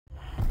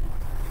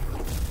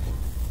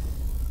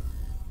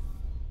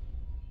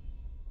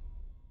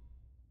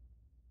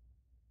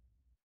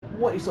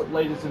What is up,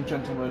 ladies and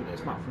gentlemen,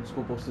 it's Matt from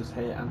Skullbusters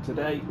here, and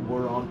today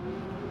we're on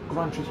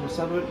Gran Turismo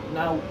 7.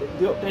 Now,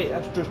 the update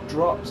has just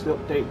dropped, the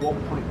update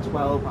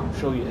 1.12, I'll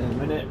show you in a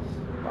minute,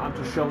 but I'm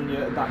just showing you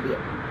that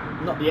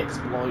not the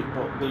exploit,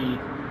 but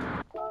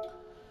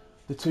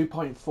the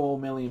 2.4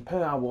 million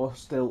per hour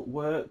still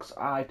works.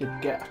 I did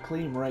get a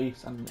clean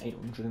race and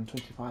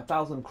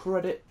 825,000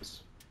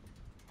 credits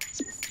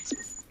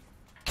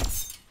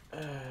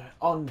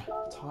on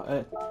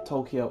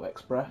Tokyo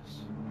Express.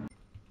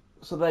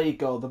 So there you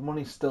go, the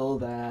money's still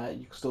there,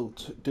 you can still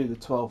do the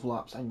 12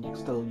 laps and you can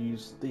still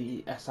use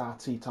the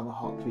SRT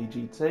Tomahawk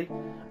VGT.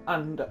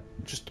 And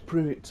just to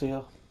prove it to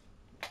you,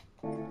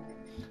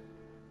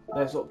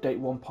 there's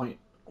update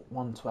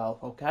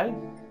 1.112, okay?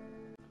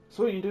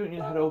 So what you do,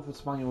 you head over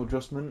to manual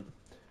adjustment.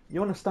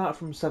 You want to start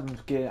from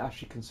 7th gear,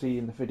 as you can see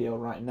in the video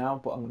right now,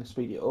 but I'm going to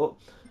speed it up.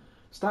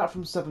 Start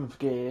from 7th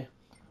gear,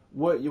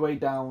 work your way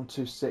down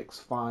to 6,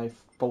 5,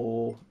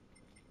 4,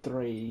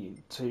 3,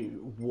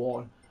 2,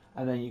 1.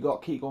 And then you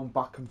got to keep going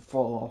back and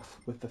forth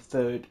with the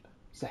 3rd,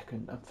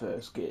 2nd and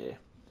 1st gear.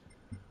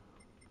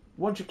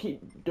 Once you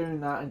keep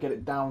doing that and get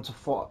it down to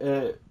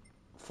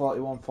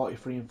 41,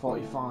 43 and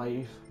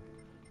 45,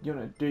 you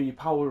want to do your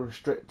power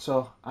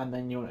restrictor, and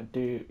then you want to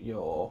do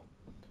your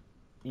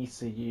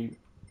ECU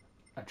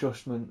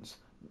adjustments.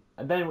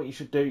 And then what you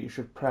should do, you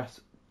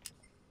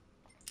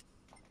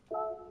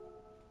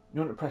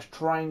want to press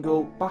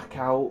triangle, back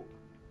out,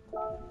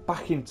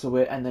 back into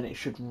it, and then it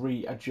should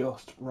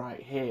readjust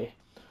right here.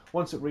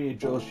 Once it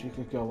readjusts, you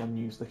can go and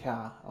use the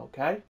car,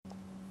 okay?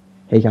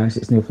 Hey guys,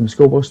 it's Neil from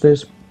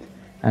Skullbusters,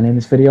 and in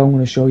this video I'm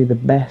going to show you the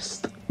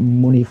best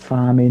money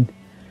farming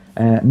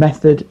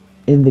method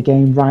in the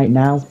game right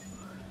now.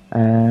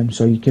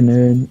 So you can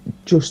earn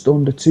just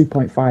under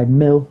 2.5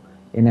 mil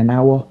in an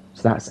hour,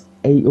 so that's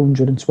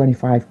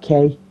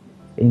 825k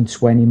in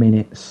 20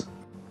 minutes.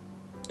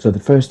 So the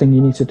first thing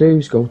you need to do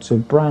is go to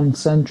Brand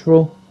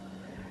Central,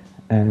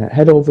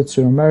 head over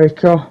to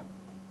America,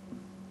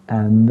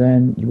 and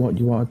then what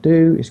you want to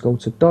do is go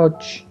to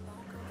Dodge,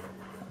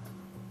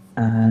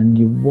 and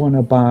you want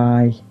to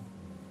buy,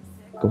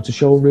 go to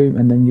showroom,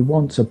 and then you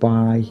want to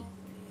buy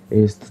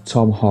is the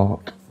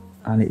Tomahawk,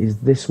 and it is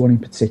this one in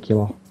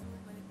particular.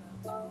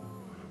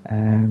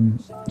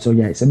 So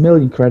yeah, it's 1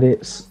 million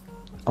credits,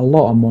 a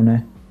lot of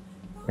money,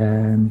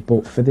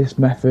 but for this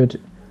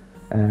method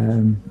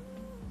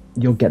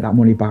you'll get that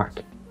money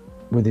back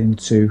within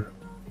 2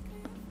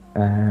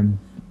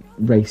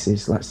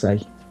 races, let's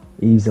say,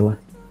 easily.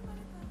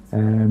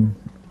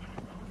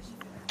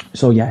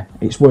 So yeah,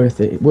 it's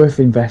worth it, worth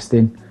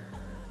investing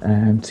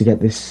to get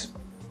this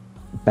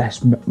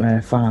best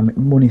money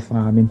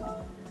farming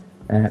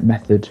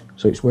method.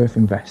 So it's worth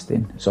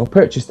investing. So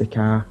purchase the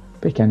car,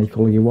 pick any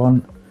colour you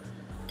want,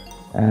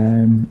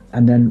 and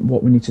then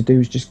what we need to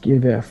do is just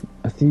give it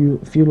a few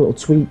little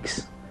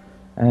tweaks,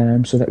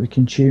 so that we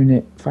can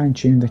fine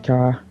tune the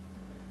car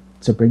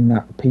to bring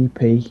that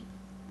PP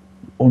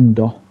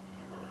under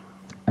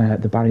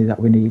the barrier that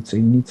we need. So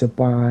you need to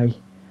buy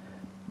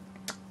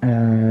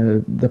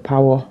the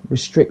power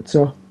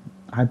restrictor.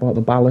 I bought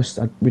the ballast,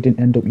 we didn't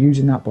end up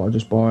using that, but I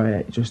just bought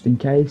it just in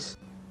case.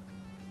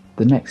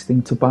 The next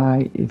thing to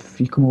buy, if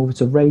you come over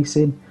to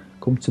racing,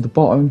 come to the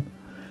bottom,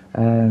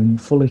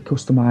 fully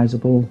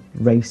customizable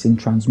racing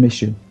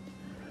transmission.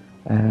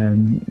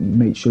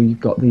 Make sure you've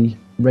got the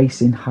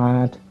racing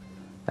hard.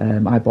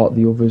 I bought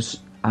the others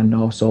and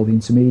also the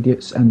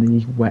intermediates and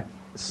the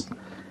wets.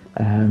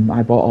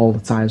 I bought all the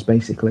tyres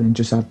basically and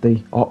just had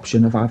the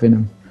option of having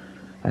them.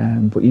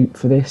 But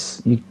for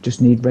this you just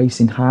need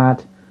racing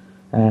hard.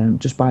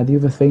 Just buy the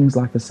other things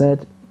like I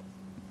said,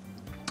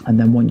 and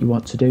then what you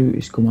want to do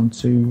is come on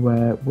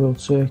to World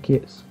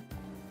Circuits,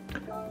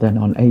 then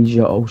on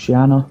Asia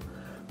Oceania,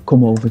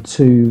 come over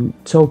to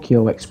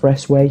Tokyo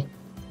Expressway,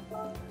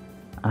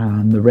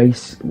 and the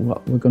race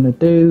what we're going to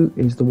do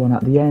is the one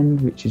at the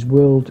end, which is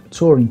World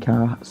Touring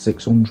Car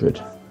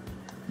 600.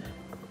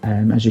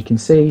 As you can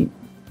see,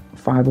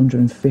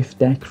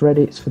 550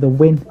 credits for the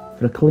win.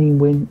 For a clean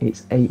win,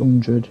 it's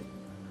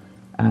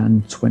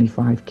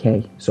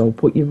 825k. So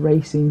put your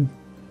racing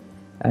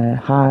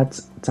hard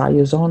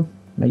tyres on,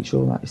 make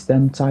sure that it's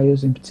them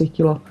tyres in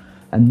particular,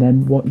 and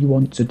then what you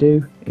want to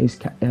do is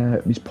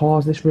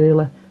pause this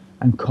really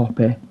and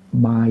copy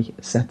my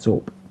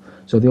setup.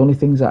 So the only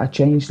things that I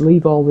changed,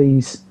 leave all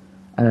these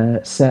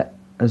set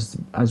as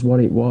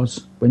what it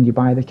was when you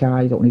buy the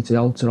car. You don't need to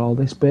alter all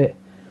this bit.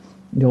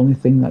 The only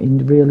thing that you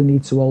really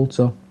need to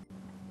alter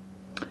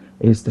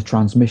is the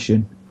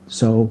transmission.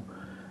 So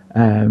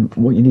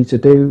what you need to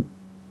do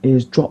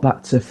is drop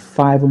that to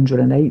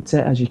 580,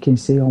 as you can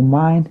see on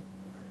mine,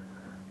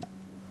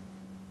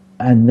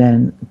 and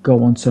then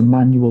go on to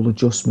manual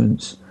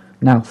adjustments.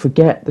 Now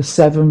forget the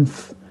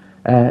 7th,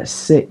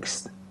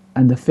 6th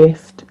and the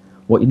 5th.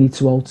 What you need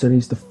to alter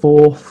is the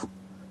 4th,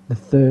 the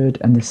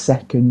 3rd and the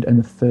 2nd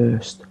and the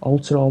 1st.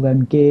 Alter all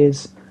them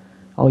gears.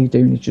 All you're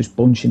doing is just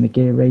bunching the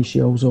gear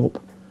ratios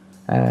up,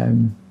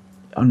 and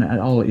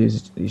all it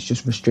is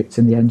just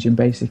restricting the engine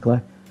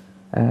basically.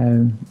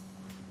 And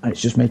it's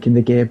just making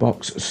the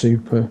gearbox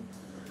super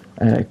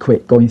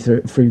quick going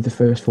through the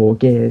first 4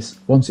 gears.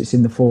 Once it's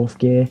in the 4th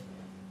gear,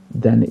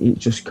 then it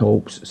just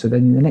copes. So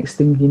then the next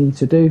thing you need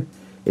to do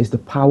is the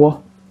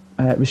power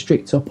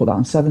restrictor, put that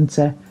on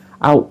 70,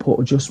 output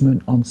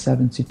adjustment on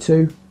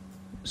 72,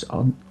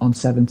 on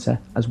 70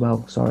 as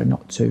well, sorry,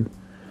 not 2.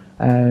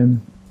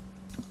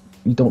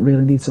 You don't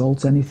really need to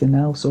alter anything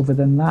else other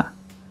than that.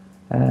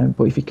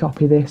 But if you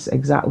copy this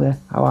exactly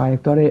how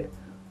I've got it,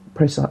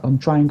 press on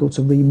triangle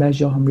to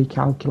remeasure and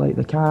recalculate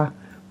the car,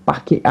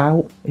 back it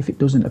out if it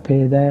doesn't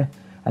appear there,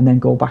 and then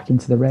go back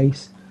into the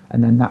race,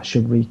 and then that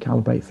should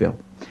recalibrate fuel.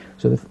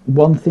 So the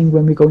one thing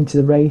when we go into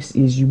the race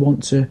is you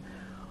want to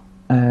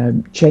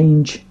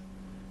change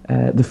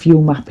the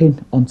fuel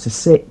mapping onto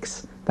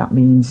 6. That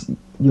means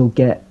you'll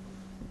get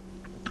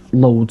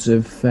loads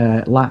of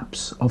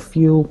laps of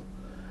fuel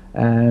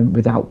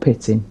without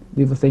pitting.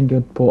 The other thing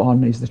I'd put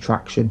on is the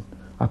traction.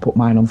 I put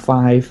mine on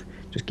 5,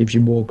 just gives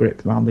you more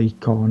grip around the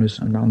corners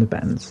and around the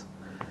bends.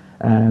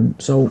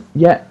 So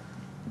yeah,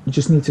 you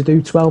just need to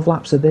do 12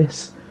 laps of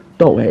this.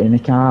 Don't wait in the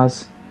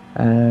cars.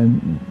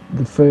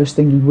 The first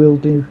thing you will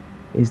do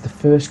is the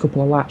first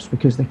couple of laps,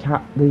 because the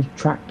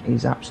track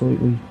is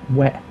absolutely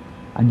wet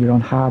and you're on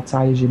hard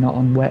tyres, you're not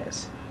on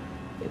wets,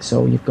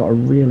 so you've got to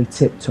really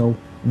tiptoe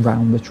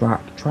round the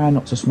track. Try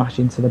not to smash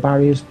into the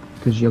barriers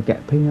because you'll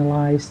get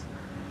penalised,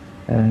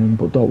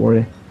 but don't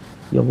worry,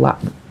 you'll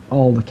lap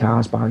all the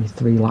cars by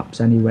 3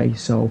 laps anyway,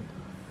 so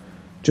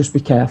just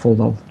be careful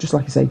though. Just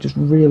like I say, just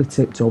really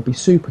tiptoe, be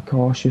super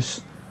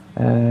cautious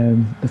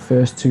the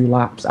first 2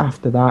 laps.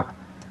 After that,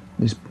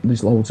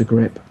 there's loads of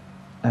grip,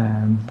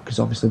 because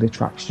obviously the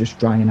track's just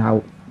drying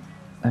out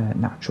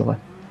naturally.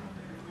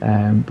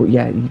 But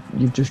yeah,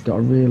 you've just got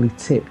to really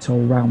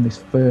tiptoe around this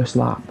first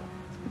lap.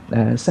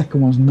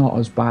 Second one's not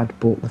as bad,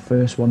 but the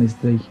first one is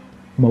the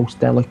most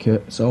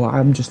delicate, so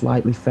I'm just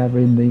lightly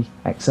feathering the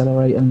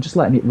accelerator and just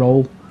letting it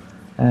roll,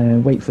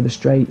 wait for the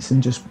straights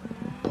and just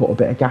put a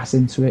bit of gas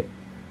into it,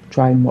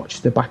 try and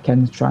watch the back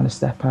end trying to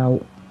step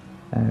out.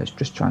 It's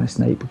just trying to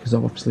snake because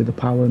of obviously the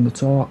power and the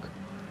torque,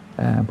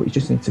 but you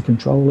just need to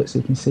control it. So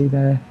you can see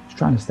there, it's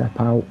trying to step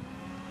out.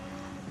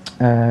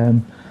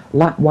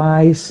 Lap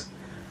wise,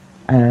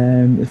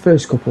 the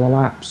first couple of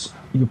laps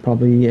you'll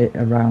probably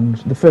around,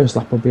 the first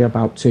lap will be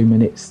about 2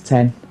 minutes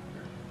 10.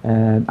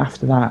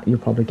 After that you'll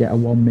probably get a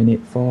 1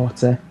 minute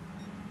 40,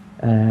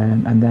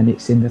 and then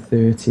it's in the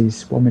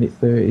 30s, 1 minute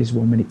 30s,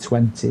 1 minute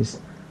 20s.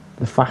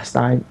 The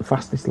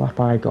fastest lap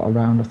I got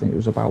around, I think it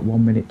was about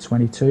 1 minute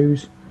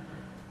 22s.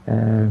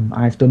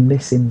 I've done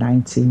this in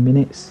 19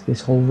 minutes,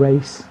 this whole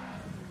race.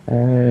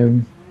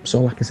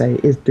 So like I say,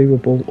 it is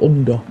doable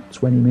under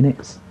 20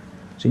 minutes.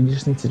 So you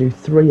just need to do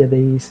 3 of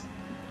these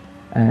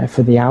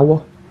for the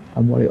hour,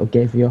 and what it'll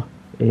give you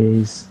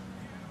is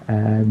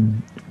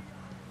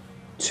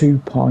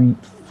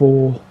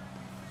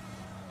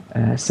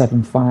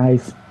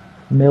 2.475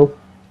 mil.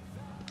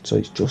 So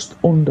it's just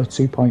under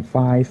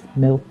 2.5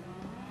 mil.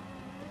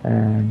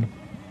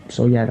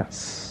 So yeah,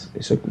 it's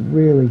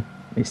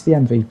the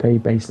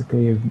MVP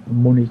basically of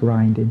money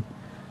grinding.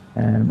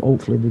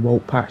 Hopefully they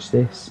won't patch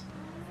this.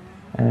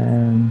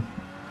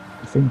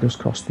 Fingers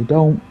crossed they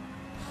don't.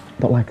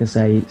 But like I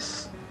say,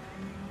 it's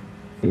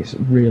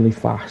really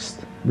fast.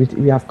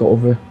 We have got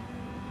other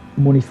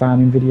money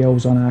farming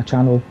videos on our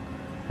channel.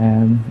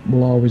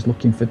 We're always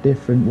looking for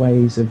different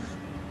ways of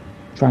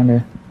trying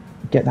to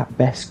get that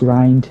best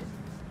grind,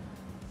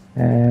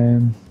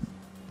 money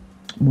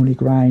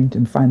grind,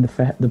 and find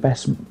the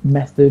best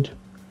method,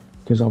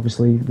 because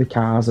obviously the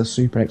cars are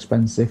super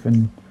expensive,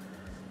 and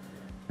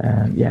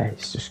yeah,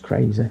 it's just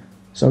crazy.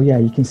 So yeah,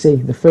 you can see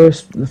the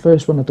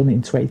first one I've done it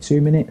in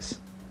 22 minutes,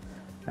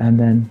 and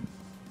then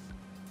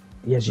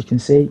as you can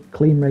see,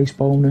 clean race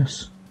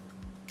bonus,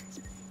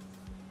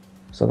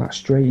 so that's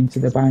straight into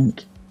the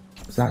bank.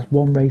 So that's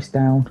 1 race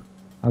down.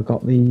 I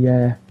got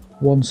the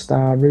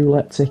 1-star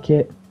roulette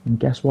ticket, and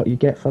guess what you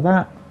get for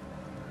that?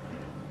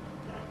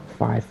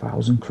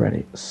 5,000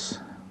 credits.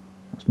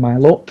 That's my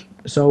luck.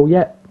 So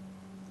yeah,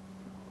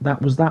 that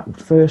was that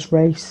first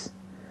race.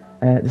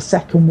 The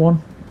second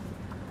one,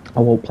 I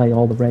won't play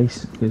all the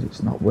race because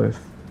it's not worth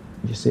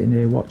you sitting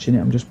here watching it.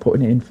 I'm just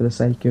putting it in for the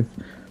sake of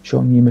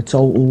showing you my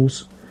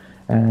totals.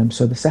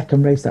 So the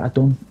second race that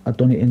I've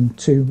done it in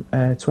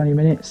 20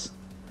 minutes.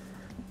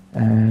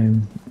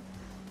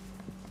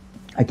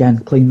 Again,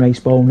 clean race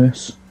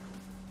bonus.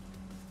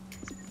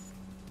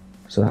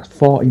 So that's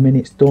 40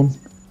 minutes done,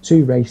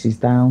 2 races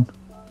down,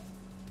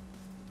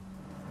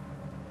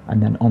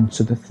 and then on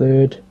to the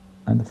third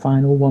and the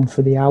final one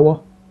for the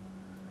hour.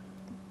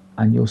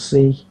 And you'll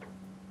see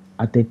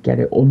I did get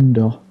it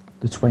under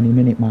the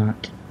 20-minute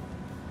mark.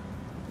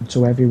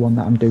 So everyone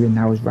that I'm doing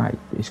now is right,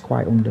 it's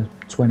quite under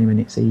 20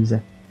 minutes easy,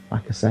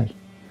 like I say.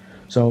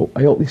 So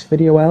I hope this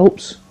video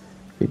helps.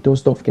 If it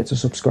does, don't forget to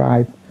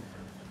subscribe.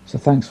 So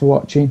thanks for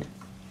watching,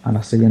 and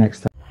I'll see you next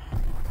time.